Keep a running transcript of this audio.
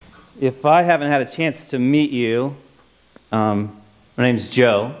If I haven't had a chance to meet you, my name is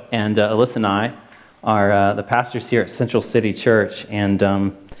Joe, and Alyssa and I are the pastors here at Central City Church. And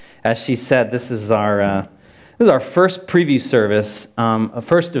as she said, this is our first preview service, a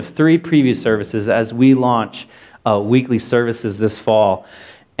first of 3 preview services as we launch weekly services this fall.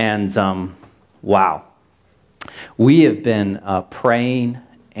 And wow, we have been praying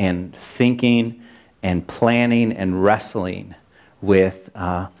and thinking and planning and wrestling with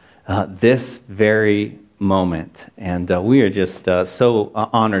this very moment, and we are just so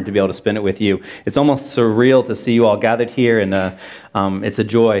honored to be able to spend it with you. It's almost surreal to see you all gathered here, and it's a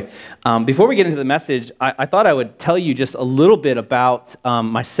joy. Before we get into the message, I thought I would tell you just a little bit about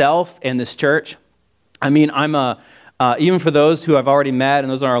myself and this church. I mean, even for those who I've already met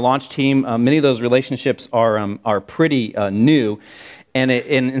and those on our launch team, many of those relationships are pretty new,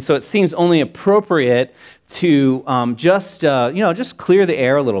 and so it seems only appropriate to just clear the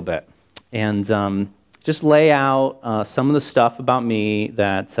air a little bit and just lay out some of the stuff about me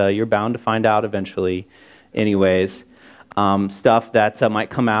that you're bound to find out eventually anyways, stuff that might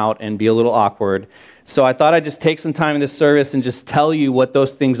come out and be a little awkward. So I thought I'd just take some time in this service and just tell you what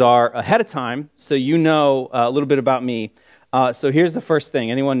those things are ahead of time so you know a little bit about me. So here's the first thing.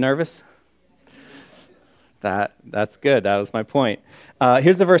 Anyone nervous? That's good. That was my point.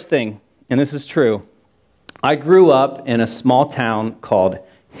 Here's the first thing, and this is true. I grew up in a small town called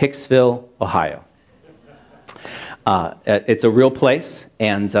Hicksville, Ohio. It's a real place,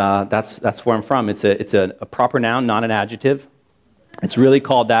 and that's where I'm from. It's a proper noun, not an adjective. It's really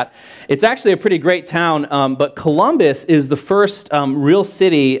called that. It's actually a pretty great town, but Columbus is the first real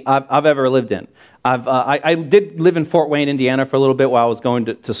city I've ever lived in. I did live in Fort Wayne, Indiana for a little bit while I was going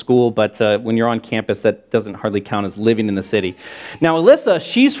to school, but when you're on campus, that doesn't hardly count as living in the city. Now, Alyssa,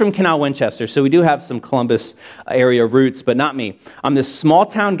 she's from Canal Winchester, so we do have some Columbus area roots, but not me. I'm this small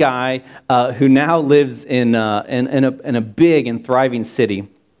town guy who now lives in a big and thriving city.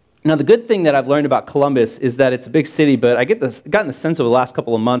 Now, the good thing that I've learned about Columbus is that it's a big city, but I gotten the sense over the last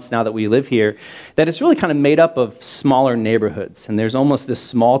couple of months now that we live here that it's really kind of made up of smaller neighborhoods, and there's almost this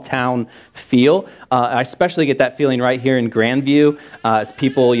small town feel. I especially get that feeling right here in Grandview as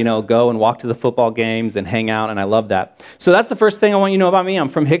people, go and walk to the football games and hang out, and I love that. So that's the first thing I want you to know about me. I'm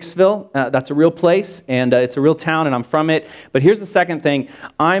from Hicksville. That's a real place, and it's a real town, and I'm from it. But here's the second thing.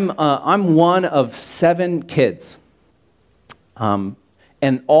 I'm one of 7 kids.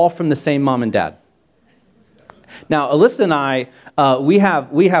 And all from the same mom and dad. Now, Alyssa and I, we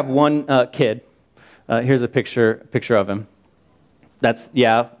have one kid. Here's a picture of him.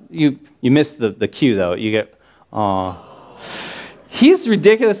 You missed the cue though. You get, aw. He's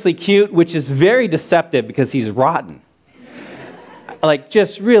ridiculously cute, which is very deceptive because he's rotten. Like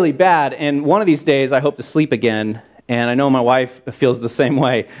just really bad. And one of these days, I hope to sleep again. And I know my wife feels the same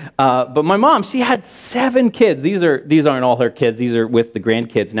way. But my mom, she had 7 kids. These aren't all her kids. These are with the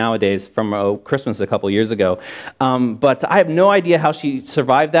grandkids nowadays from Christmas a couple years ago. But I have no idea how she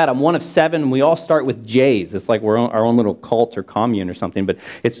survived that. I'm one of 7. We all start with J's. It's like we're our own little cult or commune or something. But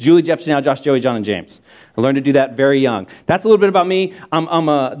it's Julie, Jeff, Janelle, Josh, Joey, John, and James. I learned to do that very young. That's a little bit about me.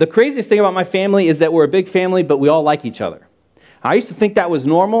 The craziest thing about my family is that we're a big family, but we all like each other. I used to think that was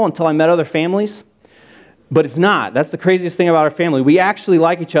normal until I met other families. But it's not. That's the craziest thing about our family. We actually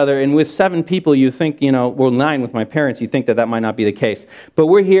like each other, and with 7 people, you think, we're 9 with my parents, you think that might not be the case. But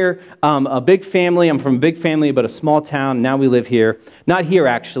we're here, a big family. I'm from a big family, but a small town. Now we live here. Not here,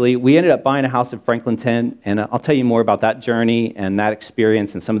 actually. We ended up buying a house in Franklinton, and I'll tell you more about that journey and that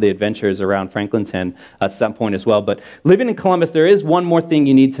experience and some of the adventures around Franklinton at some point as well. But living in Columbus, there is one more thing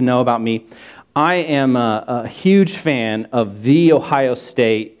you need to know about me. I am a huge fan of The Ohio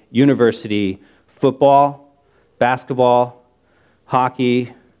State University football, basketball,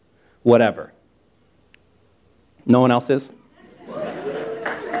 hockey, whatever. No one else is?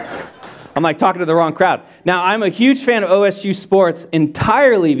 I'm like talking to the wrong crowd. Now, I'm a huge fan of OSU sports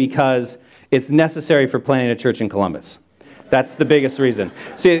entirely because it's necessary for planting a church in Columbus. That's the biggest reason.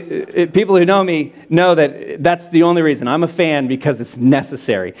 See, people who know me know that that's the only reason. I'm a fan because it's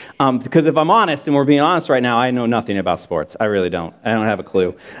necessary. Because if I'm honest, and we're being honest right now, I know nothing about sports. I really don't. I don't have a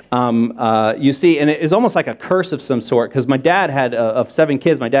clue. You see, and it's almost like a curse of some sort, because my dad had, of 7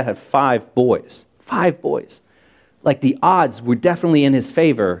 kids, my dad had 5 boys. 5 boys. Like the odds were definitely in his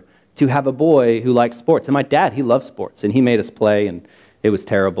favor to have a boy who liked sports. And my dad, he loved sports, and he made us play, and it was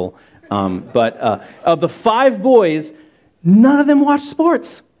terrible. But of the 5 boys, none of them watch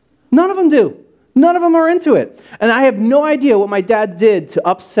sports. None of them do. None of them are into it. And I have no idea what my dad did to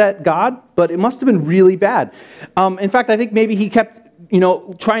upset God, but it must have been really bad. In fact, I think maybe he kept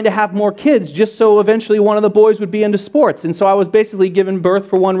trying to have more kids just so eventually one of the boys would be into sports. And so I was basically given birth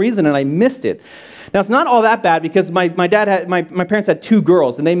for one reason, and I missed it. Now, it's not all that bad because my parents had two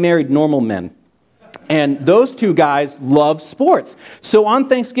girls, and they married normal men. And those two guys love sports. So on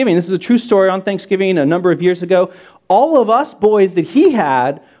Thanksgiving, this is a true story, on Thanksgiving a number of years ago, all of us boys that he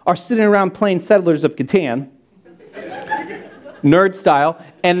had are sitting around playing Settlers of Catan, nerd style,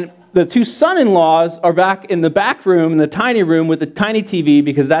 and the two son-in-laws are back in the back room, in the tiny room with the tiny TV,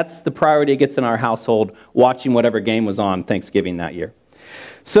 because that's the priority it gets in our household, watching whatever game was on Thanksgiving that year.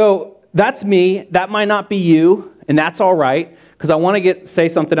 So that's me. That might not be you, and that's all right, because I want to say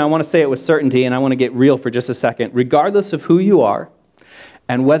something. I want to say it with certainty, and I want to get real for just a second. Regardless of who you are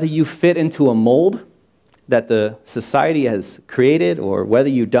and whether you fit into a mold that the society has created or whether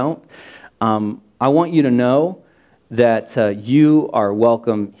you don't, I want you to know that you are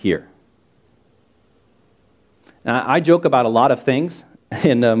welcome here. Now, I joke about a lot of things,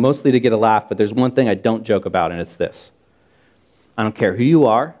 and mostly to get a laugh, but there's one thing I don't joke about, and it's this. I don't care who you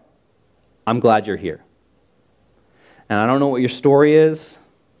are, I'm glad you're here. And I don't know what your story is,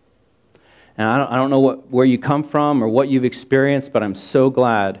 and I don't know where you come from or what you've experienced, but I'm so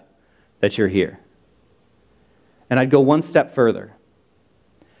glad that you're here. And I'd go one step further.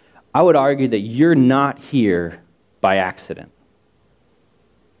 I would argue that you're not here by accident.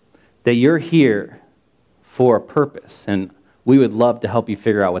 That you're here for a purpose, and we would love to help you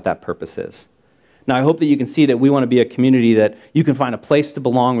figure out what that purpose is. Now, I hope that you can see that we want to be a community that you can find a place to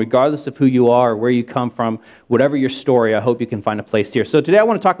belong, regardless of who you are or where you come from, whatever your story, I hope you can find a place here. So today I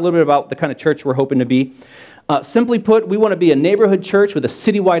want to talk a little bit about the kind of church we're hoping to be. Simply put, we want to be a neighborhood church with a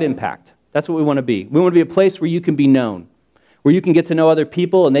citywide impact. That's what we want to be. We want to be a place where you can be known, where you can get to know other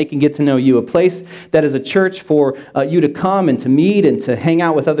people and they can get to know you. A place that is a church for you to come and to meet and to hang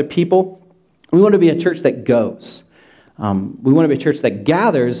out with other people. We want to be a church that goes. We want to be a church that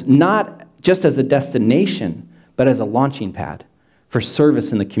gathers, not just as a destination, but as a launching pad for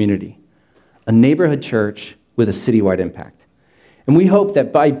service in the community. A neighborhood church with a citywide impact. And we hope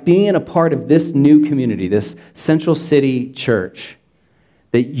that by being a part of this new community, this Central City Church,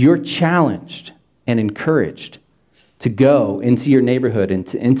 that you're challenged and encouraged to go into your neighborhood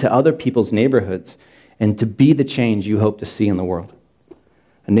and into other people's neighborhoods and to be the change you hope to see in the world.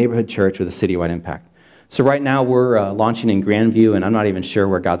 A neighborhood church with a citywide impact. So right now we're launching in Grandview, and I'm not even sure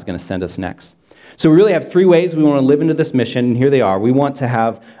where God's going to send us next. So we really have three ways we want to live into this mission, and here they are. We want to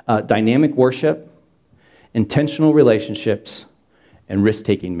have dynamic worship, intentional relationships, and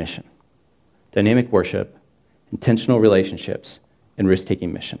risk-taking mission. Dynamic worship, intentional relationships, and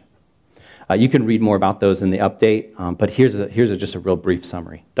risk-taking mission. You can read more about those in the update, but here's just a real brief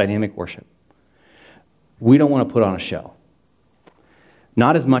summary. Dynamic worship. We don't want to put on a show.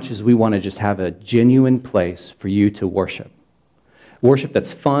 Not as much as we want to just have a genuine place for you to worship. Worship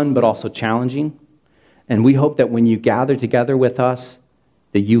that's fun but also challenging. And we hope that when you gather together with us,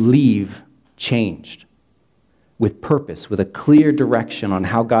 that you leave changed, with purpose, with a clear direction on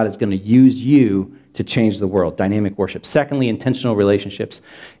how God is going to use you to change the world. Dynamic worship. Secondly, intentional relationships.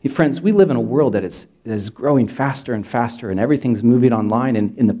 Friends, we live in a world that is growing faster and faster, and everything's moving online.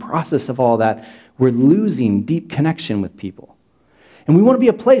 And in the process of all that, we're losing deep connection with people. And we want to be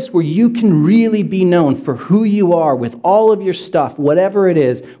a place where you can really be known for who you are with all of your stuff, whatever it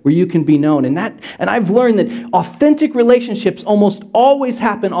is, where you can be known. And I've learned that authentic relationships almost always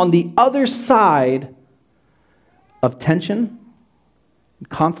happen on the other side of tension,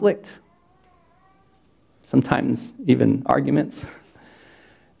 conflict, sometimes even arguments.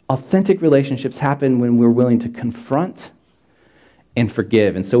 Authentic relationships happen when we're willing to confront and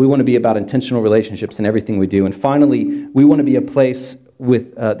forgive. And so we want to be about intentional relationships in everything we do. And finally, we want to be a place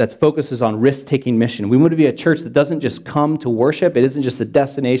that focuses on risk-taking mission. We want to be a church that doesn't just come to worship. It isn't just a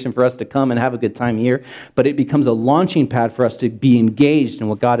destination for us to come and have a good time here, but it becomes a launching pad for us to be engaged in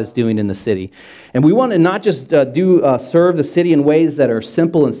what God is doing in the city. And we want to not just serve the city in ways that are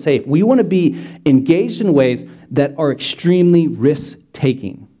simple and safe. We want to be engaged in ways that are extremely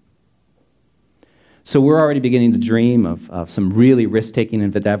risk-taking. So we're already beginning to dream of some really risk-taking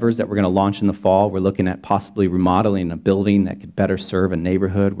endeavors that we're going to launch in the fall. We're looking at possibly remodeling a building that could better serve a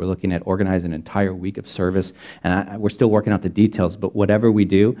neighborhood. We're looking at organizing an entire week of service. And we're still working out the details, but whatever we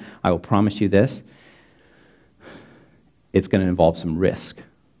do, I will promise you this, it's going to involve some risk.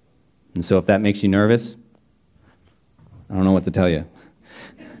 And so if that makes you nervous, I don't know what to tell you.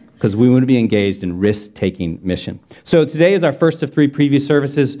 Because we want to be engaged in risk-taking mission. So today is our first of three preview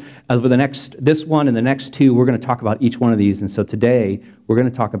services. Over this one and the next two, we're going to talk about each one of these. And so today, we're going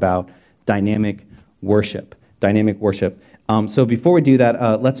to talk about dynamic worship. Dynamic worship. So before we do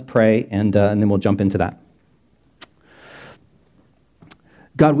that, let's pray, and then we'll jump into that.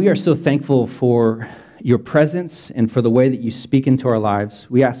 God, we are so thankful for your presence and for the way that you speak into our lives.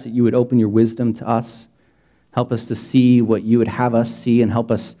 We ask that you would open your wisdom to us, help us to see what you would have us see, and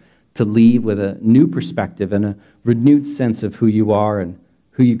help us to leave with a new perspective and a renewed sense of who you are and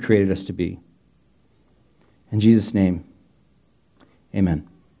who you created us to be. In Jesus' name, amen.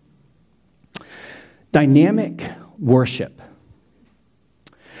 Dynamic worship.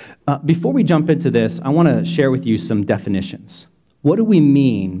 Before we jump into this, I want to share with you some definitions. What do we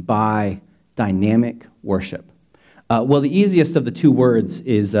mean by dynamic worship? Well, the easiest of the two words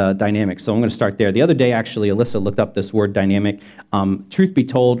is dynamic, so I'm going to start there. The other day, actually, Alyssa looked up this word dynamic. Truth be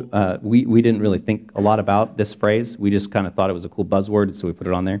told, we didn't really think a lot about this phrase. We just kind of thought it was a cool buzzword, so we put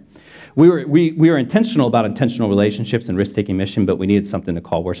it on there. We were intentional about intentional relationships and risk-taking mission, but we needed something to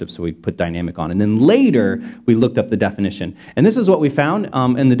call worship, so we put dynamic on. And then later, we looked up the definition. And this is what we found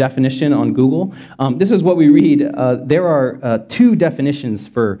in the definition on Google. This is what we read. There are two definitions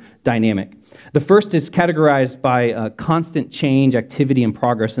for dynamic. The first is categorized by constant change, activity, and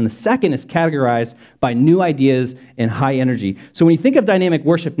progress. And the second is categorized by new ideas and high energy. So when you think of dynamic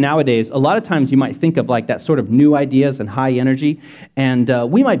worship nowadays, a lot of times you might think of like that sort of new ideas and high energy. And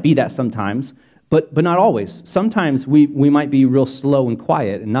we might be that sometimes, but not always. Sometimes we might be real slow and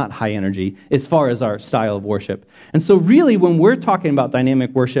quiet and not high energy as far as our style of worship. And so really when we're talking about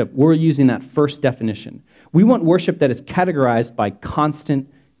dynamic worship, we're using that first definition. We want worship that is categorized by constant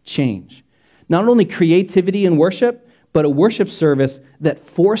change. Not only creativity in worship, but a worship service that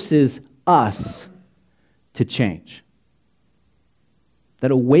forces us to change.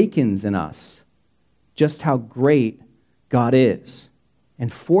 That awakens in us just how great God is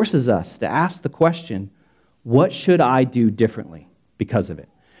and forces us to ask the question, what should I do differently because of it?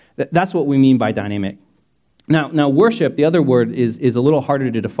 That's what we mean by dynamic. Now, worship, the other word, is a little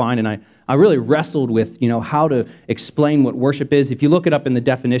harder to define, and I really wrestled with, how to explain what worship is. If you look it up in the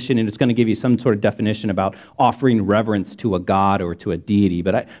definition, and it's going to give you some sort of definition about offering reverence to a god or to a deity,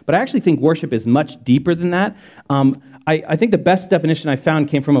 but I actually think worship is much deeper than that. I think the best definition I found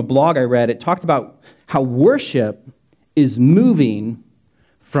came from a blog I read. It talked about how worship is moving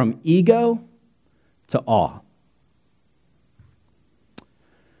from ego to awe.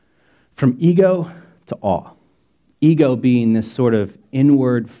 From ego to awe. Ego being this sort of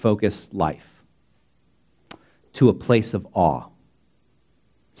inward-focused life to a place of awe,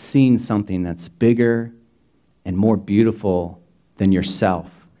 seeing something that's bigger and more beautiful than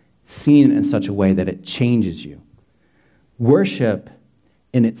yourself, seeing it in such a way that it changes you. Worship,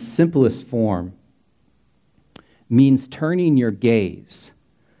 in its simplest form, means turning your gaze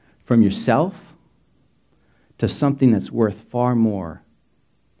from yourself to something that's worth far more,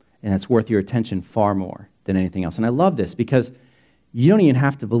 and that's worth your attention far more than anything else. And I love this because you don't even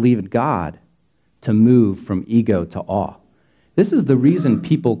have to believe in God to move from ego to awe. This is the reason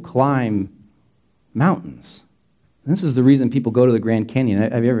people climb mountains. This is the reason people go to the Grand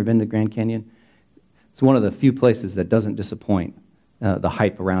Canyon. Have you ever been to Grand Canyon? It's one of the few places that doesn't disappoint, the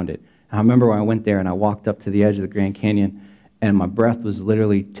hype around it. I remember when I went there and I walked up to the edge of the Grand Canyon and my breath was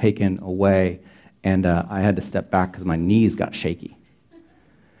literally taken away and I had to step back because my knees got shaky.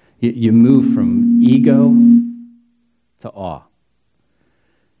 You move from ego to awe.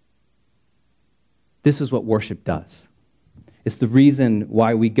 This is what worship does. It's the reason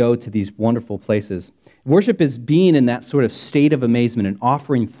why we go to these wonderful places. Worship is being in that sort of state of amazement and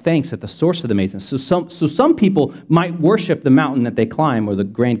offering thanks at the source of the amazement. So some people might worship the mountain that they climb or the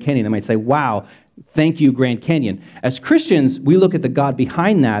Grand Canyon. They might say, wow, thank you, Grand Canyon. As Christians, we look at the God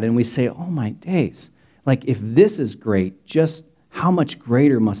behind that and we say, oh my days, like if this is great, just how much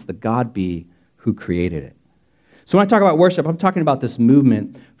greater must the God be who created it? So when I talk about worship, I'm talking about this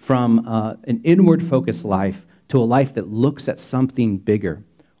movement from an inward-focused life to a life that looks at something bigger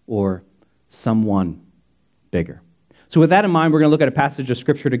or someone bigger. So with that in mind, we're going to look at a passage of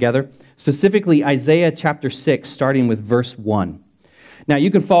Scripture together, specifically Isaiah chapter 6, starting with verse 1. Now,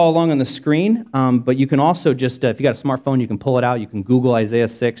 you can follow along on the screen, but you can also just, if you got a smartphone, you can pull it out. You can Google Isaiah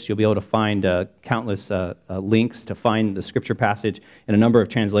 6. You'll be able to find countless links to find the Scripture passage in a number of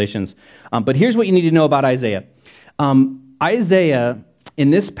translations. But here's what you need to know about Isaiah. Isaiah, in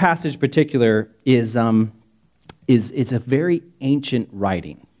this passage in particular, is a very ancient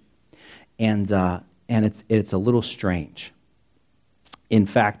writing, and it's a little strange. In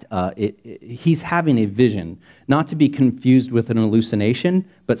fact, he's having a vision, not to be confused with an hallucination,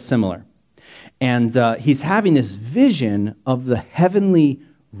 but similar. And he's having this vision of the heavenly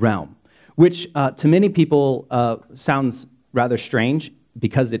realm, which to many people sounds rather strange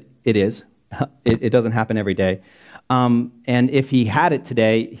because it is. It doesn't happen every day. And if he had it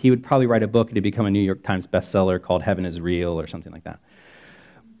today, he would probably write a book and it'd become a New York Times bestseller called Heaven is Real or something like that.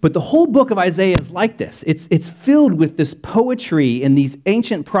 But the whole book of Isaiah is like this. It's filled with this poetry and these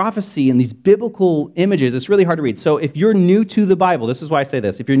ancient prophecy and these biblical images. It's really hard to read. So if you're new to the Bible, this is why I say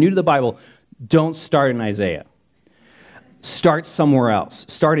this. If you're new to the Bible, don't start in Isaiah. Start somewhere else.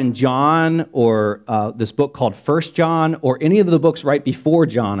 Start in John or this book called 1 John or any of the books right before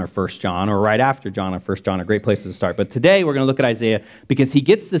John or 1 John or right after John or 1 John are great places to start. But today we're going to look at Isaiah because he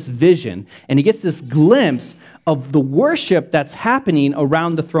gets this vision and he gets this glimpse of the worship that's happening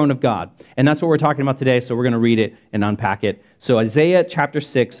around the throne of God. And that's what we're talking about today, so we're going to read it and unpack it. So Isaiah chapter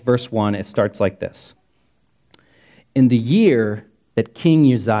 6, verse 1, it starts like this. In the year that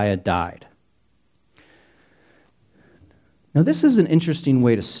King Uzziah died. Now, this is an interesting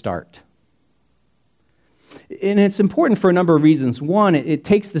way to start. And it's important for a number of reasons. One, it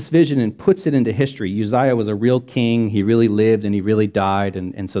takes this vision and puts it into history. Uzziah was a real king. He really lived and he really died.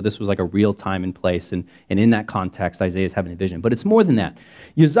 And so this was like a real time and place. And in that context, Isaiah is having a vision. But it's more than that.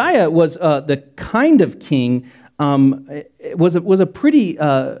 Uzziah was the kind of king, was a pretty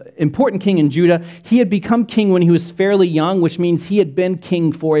important king in Judah. He had become king when he was fairly young, which means he had been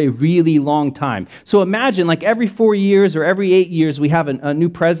king for a really long time. So imagine, like every 4 years or every 8 years, we have a new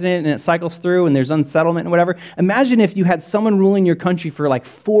president and it cycles through and there's unsettlement and whatever. Imagine if you had someone ruling your country for like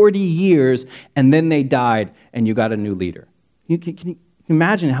 40 years and then they died and you got a new leader. Can you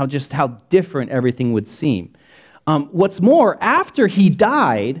imagine how different everything would seem? What's more, after he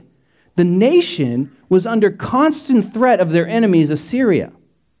died, the nation was under constant threat of their enemies, Assyria.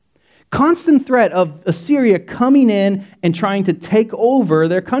 Constant threat of Assyria coming in and trying to take over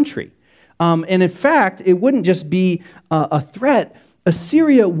their country. And in fact, it wouldn't just be a threat.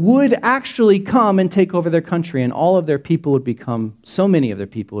 Assyria would actually come and take over their country, and all of their people would become, so many of their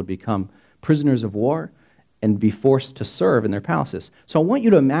people would become prisoners of war and be forced to serve in their palaces. So I want you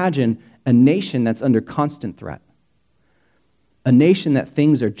to imagine a nation that's under constant threat. A nation that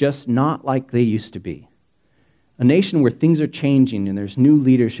things are just not like they used to be. A nation where things are changing and there's new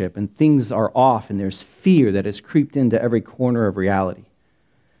leadership and things are off and there's fear that has creeped into every corner of reality.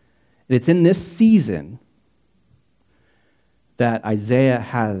 And it's in this season that Isaiah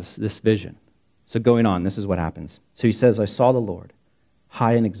has this vision. So going on, this is what happens. So he says, I saw the Lord,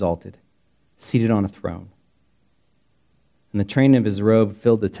 high and exalted, seated on a throne. And the train of his robe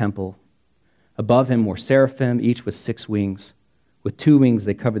filled the temple. Above him were seraphim, each with 6 wings. With 2 wings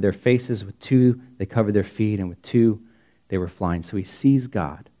they covered their faces, with 2 they covered their feet, and with 2 they were flying. So he sees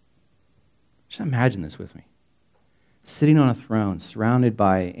God. Just imagine this with me. Sitting on a throne, surrounded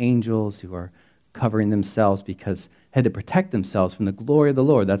by angels who are covering themselves because they had to protect themselves from the glory of the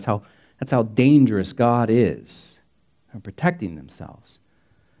Lord. That's how dangerous God is. They're protecting themselves.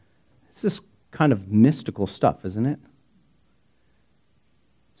 It's this kind of mystical stuff, isn't it?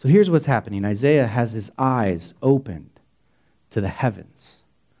 So here's what's happening. Isaiah has his eyes opened to the heavens,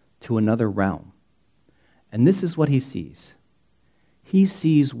 to another realm. And this is what he sees. He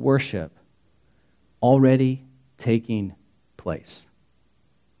sees worship already taking place.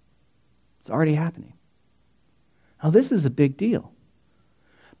 It's already happening. Now, this is a big deal.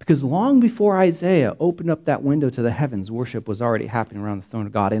 Because long before Isaiah opened up that window to the heavens, worship was already happening around the throne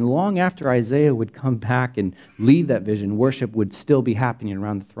of God. And long after Isaiah would come back and leave that vision, worship would still be happening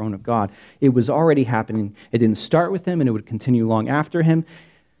around the throne of God. It was already happening. It didn't start with him, and it would continue long after him.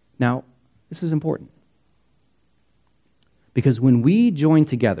 Now, this is important. Because when we join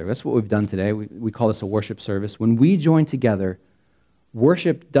together, that's what we've done today. We call this a worship service. When we join together,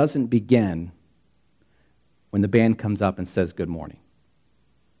 worship doesn't begin when the band comes up and says good morning.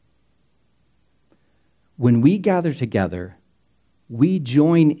 When we gather together, we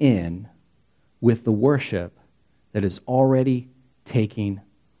join in with the worship that is already taking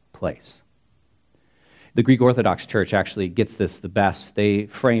place. The Greek Orthodox Church actually gets this the best. They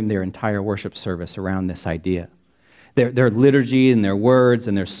frame their entire worship service around this idea. Their liturgy and their words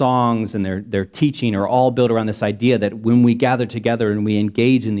and their songs and their teaching are all built around this idea that when we gather together and we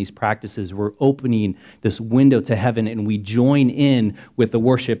engage in these practices, we're opening this window to heaven and we join in with the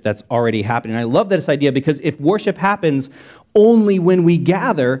worship that's already happening. And I love this idea because if worship happens only when we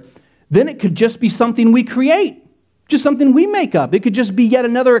gather, then it could just be something we create. Just something we make up. It could just be yet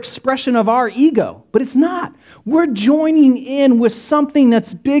another expression of our ego. But it's not. We're joining in with something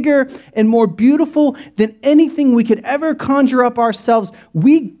that's bigger and more beautiful than anything we could ever conjure up ourselves.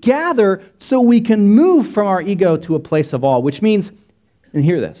 We gather so we can move from our ego to a place of awe, which means, and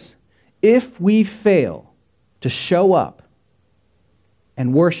hear this, if we fail to show up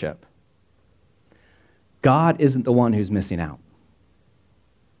and worship, God isn't the one who's missing out.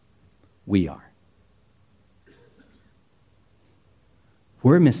 We are.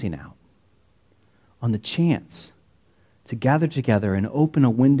 We're missing out on the chance to gather together and open a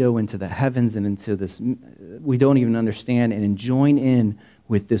window into the heavens and into this we don't even understand and join in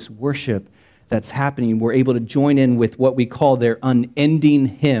with this worship that's happening. We're able to join in with what we call their unending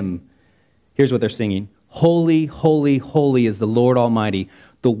hymn. Here's what they're singing. Holy, holy, holy is the Lord Almighty.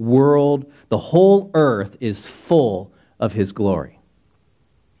 The world, the whole earth is full of his glory.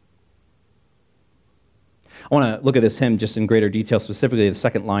 I want to look at this hymn just in greater detail, specifically the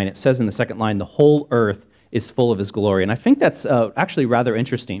second line. It says in the second line, the whole earth is full of his glory. And I think that's actually rather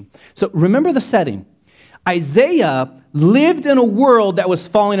interesting. So remember the setting. Isaiah lived in a world that was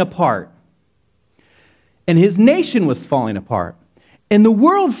falling apart. And his nation was falling apart. And the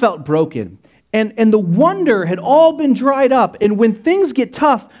world felt broken. And the wonder had all been dried up. And when things get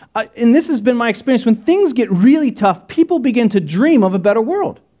tough, and this has been my experience, when things get really tough, people begin to dream of a better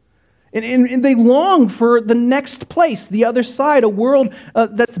world. And they long for the next place, the other side, a world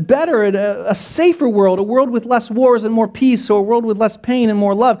that's better, a safer world, a world with less wars and more peace, or a world with less pain and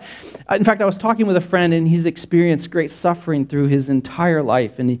more love. In fact, I was talking with a friend, and he's experienced great suffering through his entire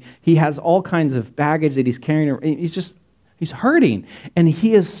life, and he has all kinds of baggage that he's carrying. He's hurting, and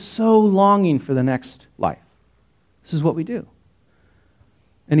he is so longing for the next life. This is what we do.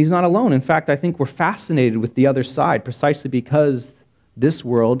 And he's not alone. In fact, I think we're fascinated with the other side precisely because this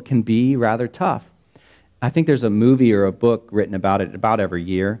world can be rather tough. I think there's a movie or a book written about it about every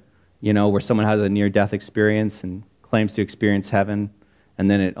year, where someone has a near-death experience and claims to experience heaven, and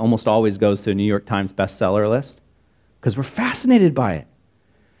then it almost always goes to a New York Times bestseller list because we're fascinated by it.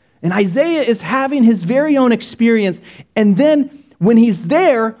 And Isaiah is having his very own experience, and then when he's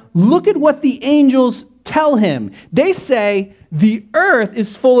there, look at what the angels tell him. They say, the earth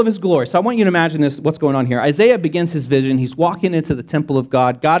is full of his glory. So I want you to imagine this, what's going on here. Isaiah begins his vision. He's walking into the temple of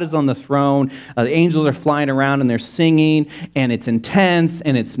God. God is on the throne. The angels are flying around and they're singing, and it's intense,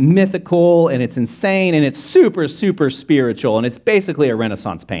 and it's mythical, and it's insane, and it's super, super spiritual, and it's basically a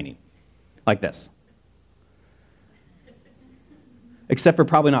Renaissance painting, like this. Except for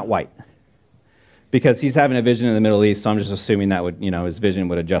probably not white, because he's having a vision in the Middle East, so I'm just assuming that would, his vision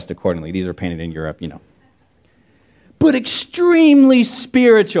would adjust accordingly. These are painted in Europe, But extremely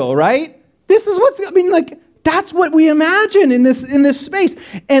spiritual, right? This is that's what we imagine in this space.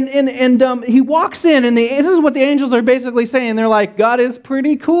 And he walks in, and this is what the angels are basically saying. They're like, God is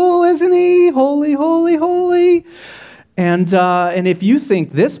pretty cool, isn't he? Holy, holy, holy. And if you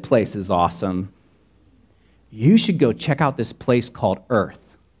think this place is awesome, you should go check out this place called Earth.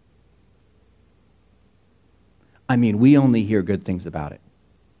 I mean, we only hear good things about it.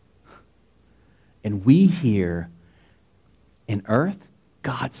 And we hear in Earth,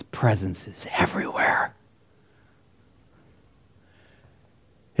 God's presence is everywhere.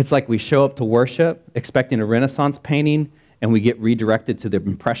 It's like we show up to worship expecting a Renaissance painting, and we get redirected to the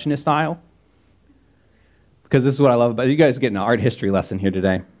Impressionist aisle. Because this is what I love about you guys getting an art history lesson here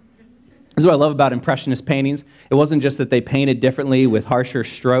today. This is what I love about Impressionist paintings. It wasn't just that they painted differently with harsher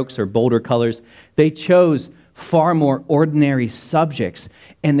strokes or bolder colors. They chose far more ordinary subjects,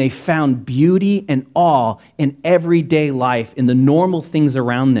 and they found beauty and awe in everyday life, in the normal things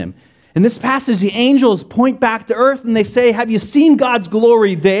around them. In this passage, the angels point back to earth, and they say, have you seen God's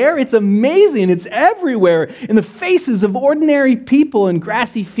glory there? It's amazing. It's everywhere, in the faces of ordinary people in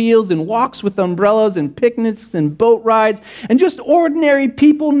grassy fields and walks with umbrellas and picnics and boat rides, and just ordinary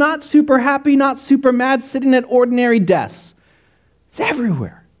people, not super happy, not super mad, sitting at ordinary desks. It's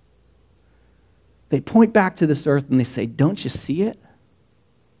everywhere. They point back to this earth and they say, don't you see it?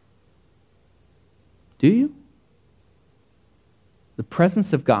 Do you? The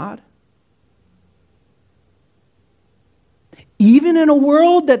presence of God? Even in a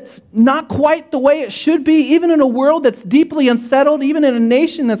world that's not quite the way it should be, even in a world that's deeply unsettled, even in a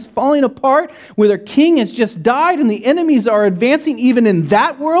nation that's falling apart, where their king has just died and the enemies are advancing, even in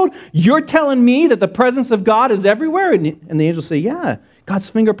that world, you're telling me that the presence of God is everywhere? And the angels say, yeah, God's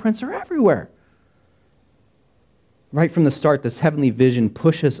fingerprints are everywhere. Right from the start, this heavenly vision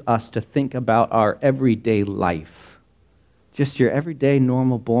pushes us to think about our everyday life. Just your everyday,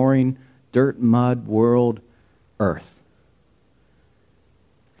 normal, boring, dirt, mud, world, earth.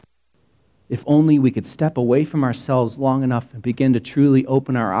 If only we could step away from ourselves long enough and begin to truly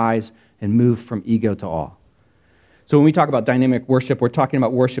open our eyes and move from ego to awe. So when we talk about dynamic worship, we're talking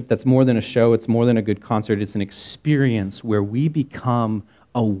about worship that's more than a show, it's more than a good concert, it's an experience where we become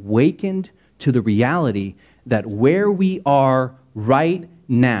awakened to the reality that where we are right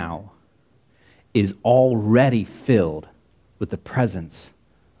now is already filled with the presence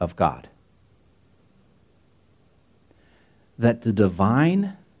of God. That the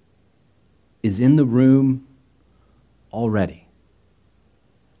divine is in the room already.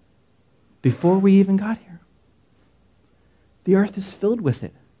 Before we even got here. The earth is filled with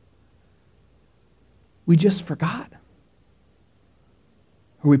it. We just forgot.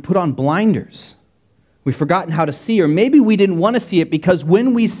 Or we put on blinders. We've forgotten how to see, or maybe we didn't want to see it because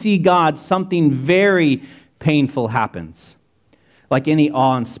when we see God, something very painful happens. Like any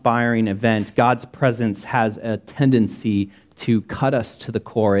awe-inspiring event, God's presence has a tendency to cut us to the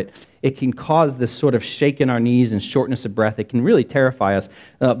core. It can cause this sort of shake in our knees and shortness of breath. It can really terrify us.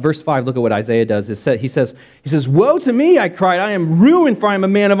 Verse 5, look at what Isaiah does. He says, "Woe to me, I cried. I am ruined, for I am a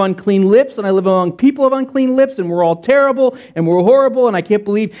man of unclean lips, and I live among people of unclean lips, and we're all terrible, and we're horrible, and I can't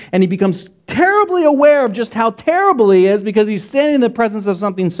believe." And he becomes terribly aware of just how terrible he is because he's standing in the presence of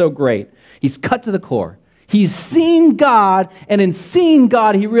something so great. He's cut to the core. He's seen God, and in seeing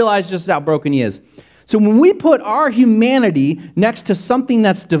God, he realized just how broken he is. So when we put our humanity next to something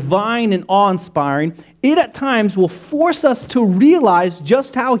that's divine and awe-inspiring, it at times will force us to realize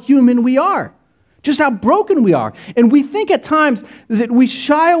just how human we are, just how broken we are. And we think at times that we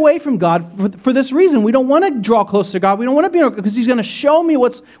shy away from God for this reason. We don't want to draw close to God. We don't want to be because he's going to show me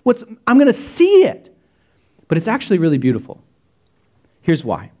what's I'm going to see it. But it's actually really beautiful. Here's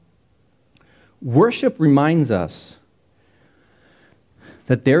why. Worship reminds us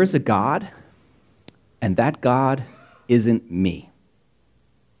that there is a God, and that God isn't me.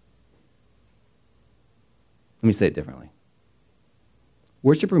 Let me say it differently.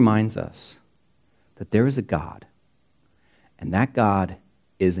 Worship reminds us that there is a God, and that God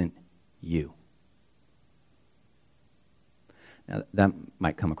isn't you. Now, that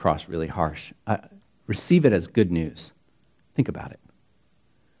might come across really harsh. Receive it as good news. Think about it.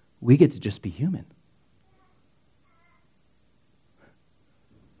 We get to just be human.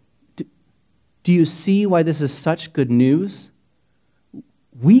 Do you see why this is such good news?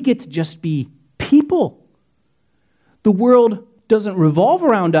 We get to just be people. The world doesn't revolve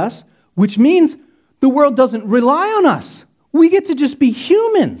around us, which means the world doesn't rely on us. We get to just be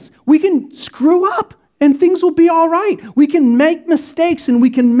humans. We can screw up and things will be all right. We can make mistakes and we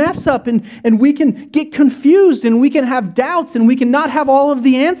can mess up and we can get confused and we can have doubts and we can not have all of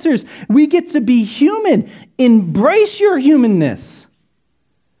the answers. We get to be human. Embrace your humanness.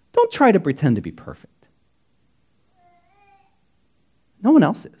 Don't try to pretend to be perfect. No one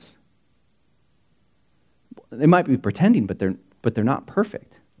else is. They might be pretending, but they're not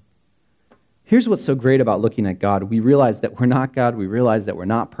perfect. Here's what's so great about looking at God. We realize that we're not God. We realize that we're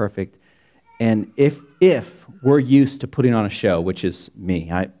not perfect. And if we're used to putting on a show, which is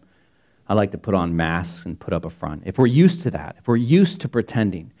me, I like to put on masks and put up a front. If we're used to that, if we're used to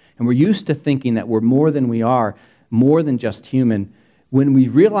pretending, and we're used to thinking that we're more than we are, more than just human, when we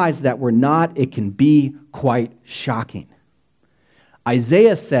realize that we're not, it can be quite shocking.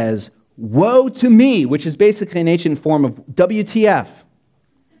 Isaiah says, "Woe to me," which is basically an ancient form of WTF.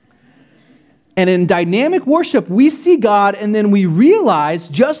 And in dynamic worship, we see God and then we realize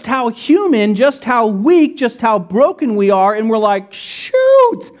just how human, just how weak, just how broken we are, and we're like,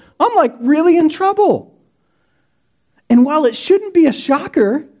 shoot, I'm like really in trouble. And while it shouldn't be a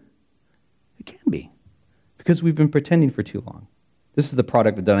shocker, it can be, because we've been pretending for too long. This is the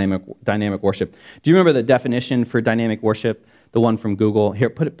product of dynamic worship. Do you remember the definition for dynamic worship? The one from Google. Here,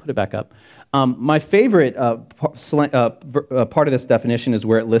 put it back up. My favorite part of this definition is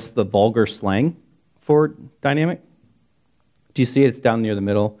where it lists the vulgar slang for dynamic. Do you see it? It's down near the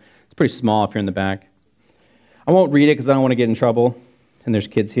middle. It's pretty small if you're in the back. I won't read it because I don't want to get in trouble, and there's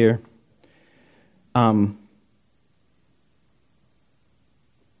kids here.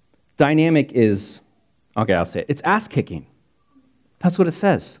 Dynamic is, okay, I'll say it. It's ass-kicking. That's what it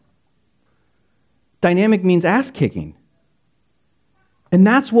says. Dynamic means ass-kicking. And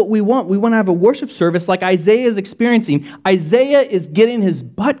that's what we want. We want to have a worship service like Isaiah is experiencing. Isaiah is getting his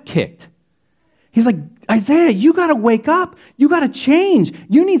butt kicked. He's like, Isaiah, you got to wake up. You got to change.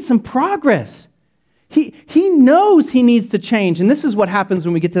 You need some progress. He knows he needs to change. And this is what happens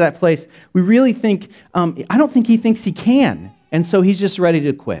when we get to that place. We really think, I don't think he thinks he can. And so he's just ready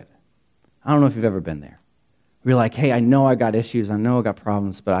to quit. I don't know if you've ever been there. We're like, hey, I know I got issues. I know I got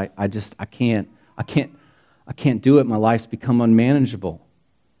problems, but I can't do it. My life's become unmanageable.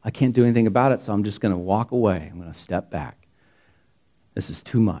 I can't do anything about it, so I'm just going to walk away. I'm going to step back. This is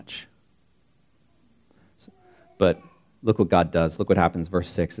too much. But look what God does. Look what happens, verse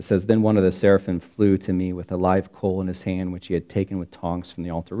 6. It says, "Then one of the seraphim flew to me with a live coal in his hand, which he had taken with tongs from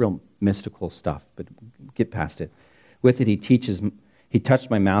the altar." Real mystical stuff, but get past it. With it, he touched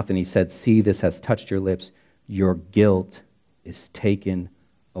my mouth, and he said, "See, this has touched your lips. Your guilt is taken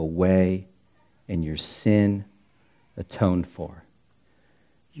away, and your sin atoned for."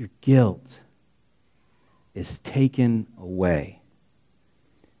 Your guilt is taken away.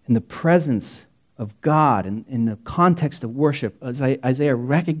 In the presence of God and in the context of worship, as Isaiah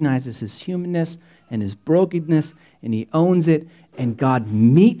recognizes his humanness and his brokenness, and he owns it, and God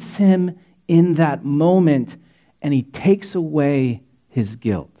meets him in that moment, and he takes away his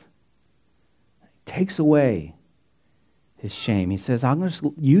guilt. He takes away his shame. He says,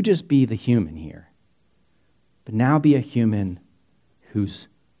 you just be the human here, but now be a human who's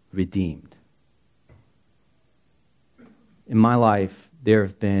redeemed. In my life, there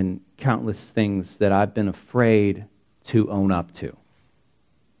have been countless things that I've been afraid to own up to.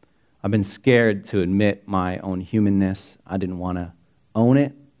 I've been scared to admit my own humanness. I didn't want to own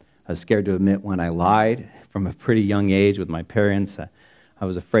it. I was scared to admit when I lied from a pretty young age with my parents. I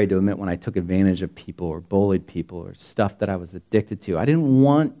was afraid to admit when I took advantage of people or bullied people or stuff that I was addicted to. I didn't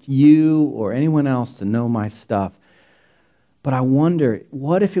want you or anyone else to know my stuff. But I wonder,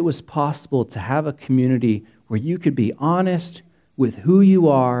 what if it was possible to have a community where you could be honest with who you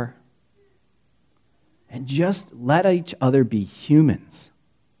are and just let each other be humans?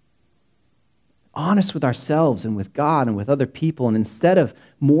 Honest with ourselves and with God and with other people. And instead of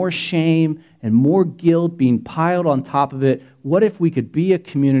more shame and more guilt being piled on top of it, what if we could be a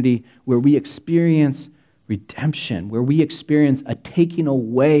community where we experience redemption, where we experience a taking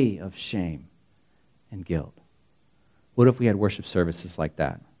away of shame and guilt? What if we had worship services like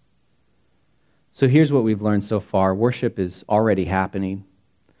that? So here's what we've learned so far. Worship is already happening.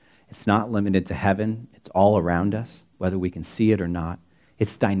 It's not limited to heaven. It's all around us, whether we can see it or not.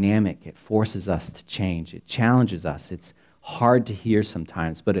 It's dynamic. It forces us to change. It challenges us. It's hard to hear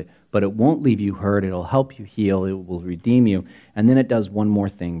sometimes, but it won't leave you hurt. It'll help you heal. It will redeem you. And then it does one more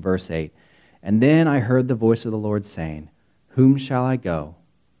thing, verse 8. And then I heard the voice of the Lord saying, whom shall I go,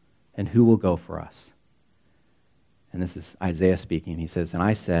 and who will go for us? And this is Isaiah speaking. He says, and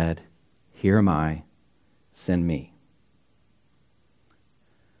I said, here am I, send me.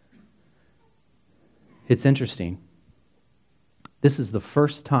 It's interesting. This is the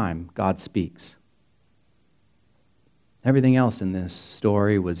first time God speaks. Everything else in this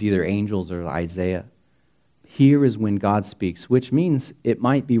story was either angels or Isaiah. Here is when God speaks, which means it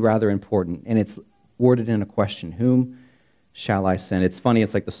might be rather important, and it's worded in a question. Whom shall I send? It's funny,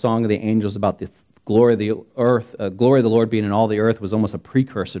 it's like the song of the angels about the glory of the earth, glory of the Lord being in all the earth was almost a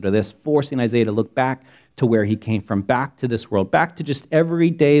precursor to this, forcing Isaiah to look back to where he came from, back to this world, back to just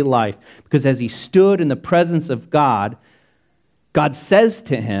everyday life. Because as he stood in the presence of God, God says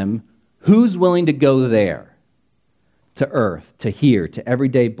to him, who's willing to go there? To earth, to here, to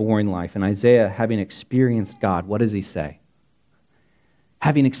everyday boring life. And Isaiah, having experienced God, what does he say?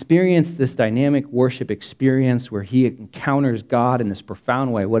 Having experienced this dynamic worship experience where he encounters God in this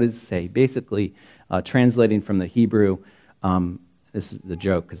profound way, what does it say? Basically, translating from the Hebrew, this is the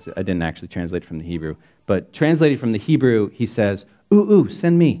joke because I didn't actually translate from the Hebrew, but translating from the Hebrew, he says, ooh,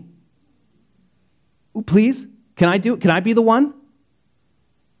 send me. Ooh, please, can I be the one?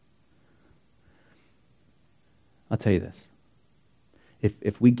 I'll tell you this.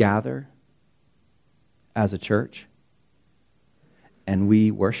 If we gather as a church and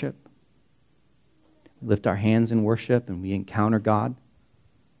we worship, lift our hands in worship, and we encounter God,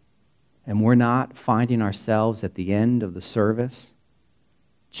 and we're not finding ourselves at the end of the service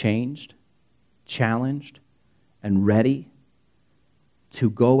changed, challenged, and ready to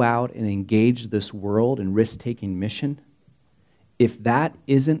go out and engage this world in risk-taking mission, if that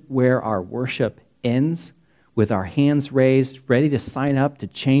isn't where our worship ends, with our hands raised, ready to sign up to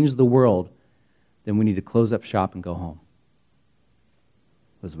change the world, then we need to close up shop and go home,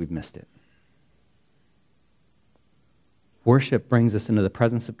 because we've missed it. Worship brings us into the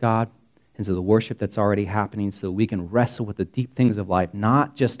presence of God, into the worship that's already happening, so we can wrestle with the deep things of life,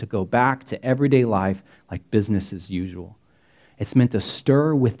 not just to go back to everyday life like business as usual. It's meant to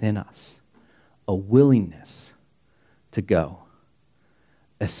stir within us a willingness to go,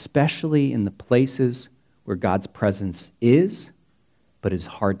 especially in the places where God's presence is, but is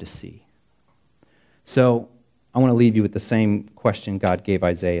hard to see. So I want to leave you with the same question God gave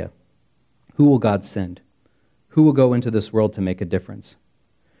Isaiah. Who will God send? Who will go into this world to make a difference?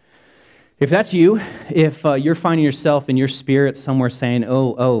 If that's you, if you're finding yourself in your spirit somewhere saying,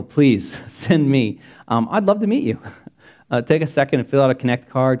 oh, please, send me, I'd love to meet you. Take a second and fill out a Connect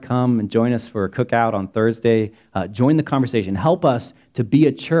card. Come and join us for a cookout on Thursday. Join the conversation. Help us to be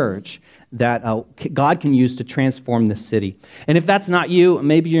a church that God can use to transform this city. And if that's not you,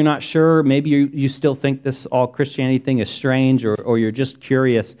 maybe you're not sure, maybe you still think this all Christianity thing is strange, or you're just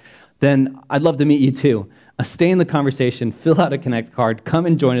curious, then I'd love to meet you too. Stay in the conversation, fill out a Connect card, come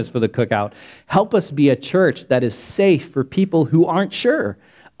and join us for the cookout. Help us be a church that is safe for people who aren't sure,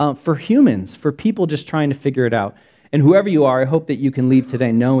 for humans, for people just trying to figure it out. And whoever you are, I hope that you can leave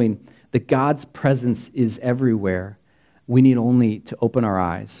today knowing that God's presence is everywhere. We need only to open our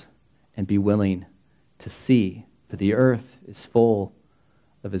eyes and be willing to see, for the earth is full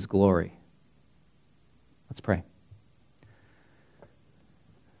of his glory. Let's pray.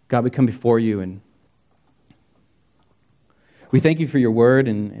 God, we come before you and we thank you for your word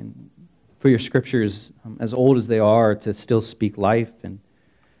and for your scriptures, as old as they are, to still speak life and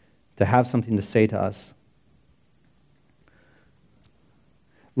to have something to say to us.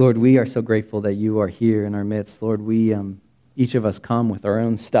 Lord, we are so grateful that you are here in our midst. Lord, we, each of us come with our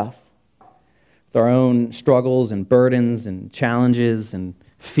own stuff, with our own struggles and burdens and challenges and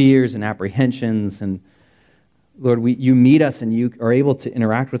fears and apprehensions. And Lord, you meet us and you are able to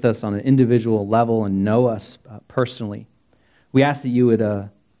interact with us on an individual level and know us personally. We ask that you would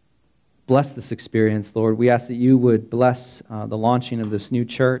bless this experience, Lord. We ask that you would bless the launching of this new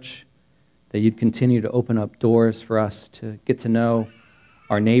church, that you'd continue to open up doors for us to get to know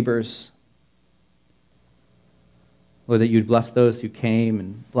our neighbors. Lord, that you'd bless those who came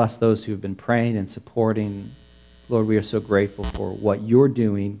and bless those who have been praying and supporting. Lord, we are so grateful for what you're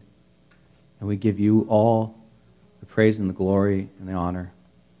doing, and we give you all the praise and the glory and the honor.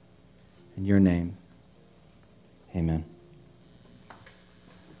 In your name, amen.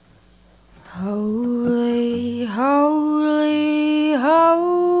 Holy, holy,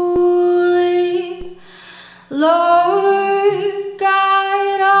 holy, Lord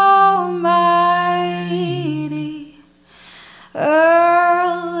God Almighty,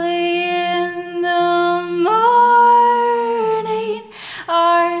 early in the morning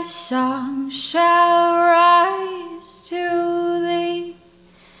our song shall rise to thee.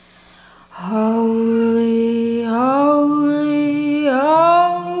 Holy, holy, holy,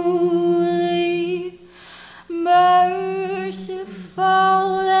 merciful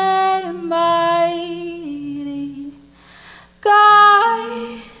and mighty,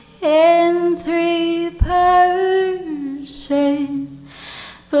 God in three person,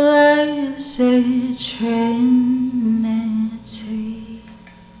 blessed Trinity.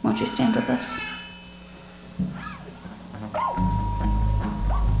 Won't you stand with us?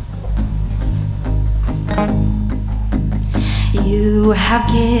 You have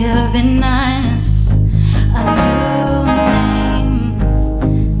given us a new name,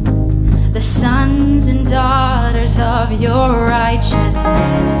 the sons and daughters of your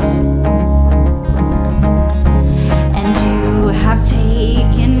righteousness, and you have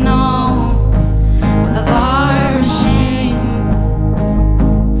taken all of our shame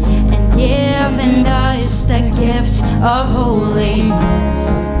and given us the gift of holiness.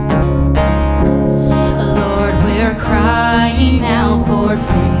 Lord, we're crying out for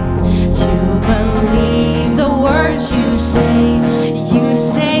faith to believe the words you say. You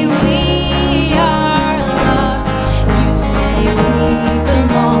say we are loved. You say we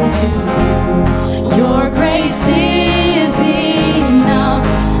belong to you. Your grace is enough.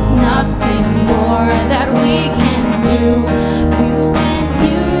 Nothing more that we can do.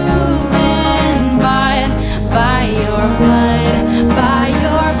 You've been bought by your blood, by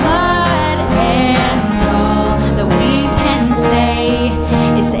your blood, and all that we can say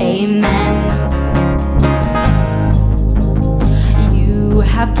is amen. You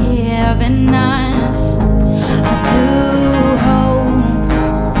have given us a new hope,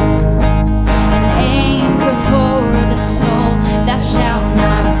 an anchor for the soul that shall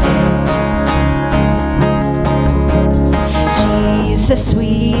not fail. Jesus,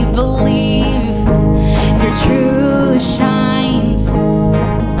 we believe your truth shines.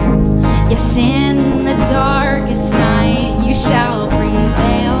 Yes, in the darkest night you shall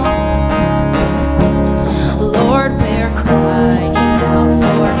prevail. Lord, we're crying out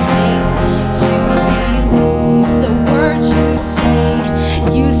for faith to believe the words you say.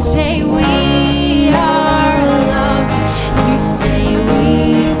 You say we are loved. You say we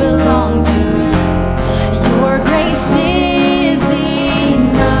belong to you. Your grace is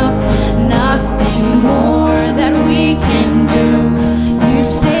enough. Nothing more that we can do. You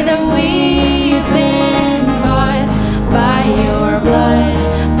say that we've been bought by your blood,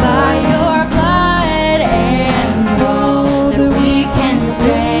 by your blood, and all that we can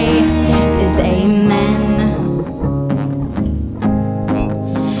say is amen.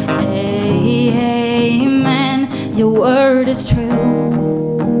 Amen. Your word is true.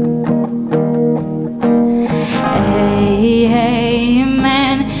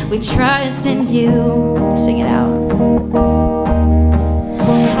 Amen. We trust in you. Sing it out.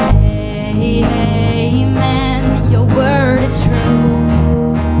 Amen. Your word is true.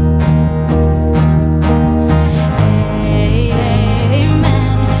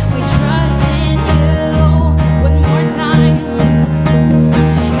 Amen. We trust in you. One more time.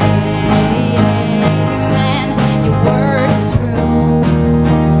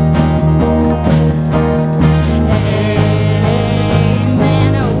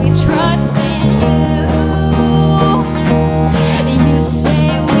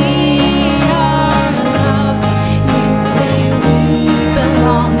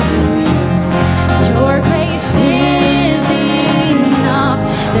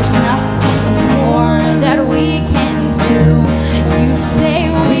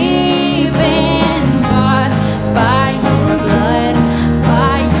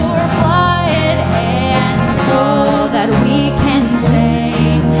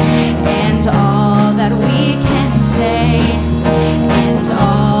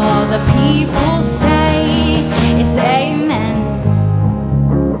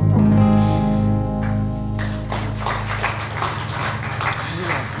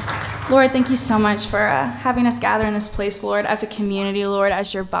 Lord, thank you so much for having us gather in this place, Lord, as a community, Lord,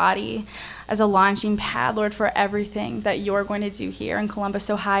 as your body, as a launching pad, Lord, for everything that you're going to do here in Columbus,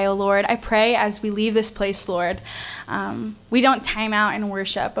 Ohio, Lord. I pray as we leave this place, Lord, we don't time out in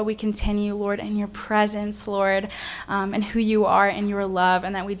worship, but we continue, Lord, in your presence, Lord, and who you are and your love,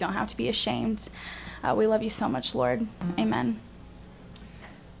 and that we don't have to be ashamed. We love you so much, Lord. Amen.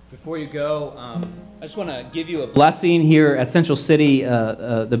 Before you go, I just want to give you a blessing here at Central City.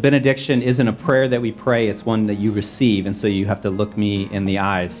 The benediction isn't a prayer that we pray, it's one that you receive, and so you have to look me in the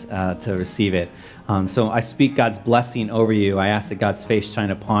eyes to receive it. So I speak God's blessing over you. I ask that God's face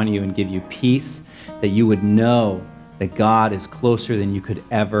shine upon you and give you peace, that you would know that God is closer than you could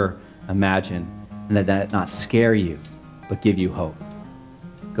ever imagine, and that not scare you, but give you hope.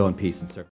 Go in peace and serve.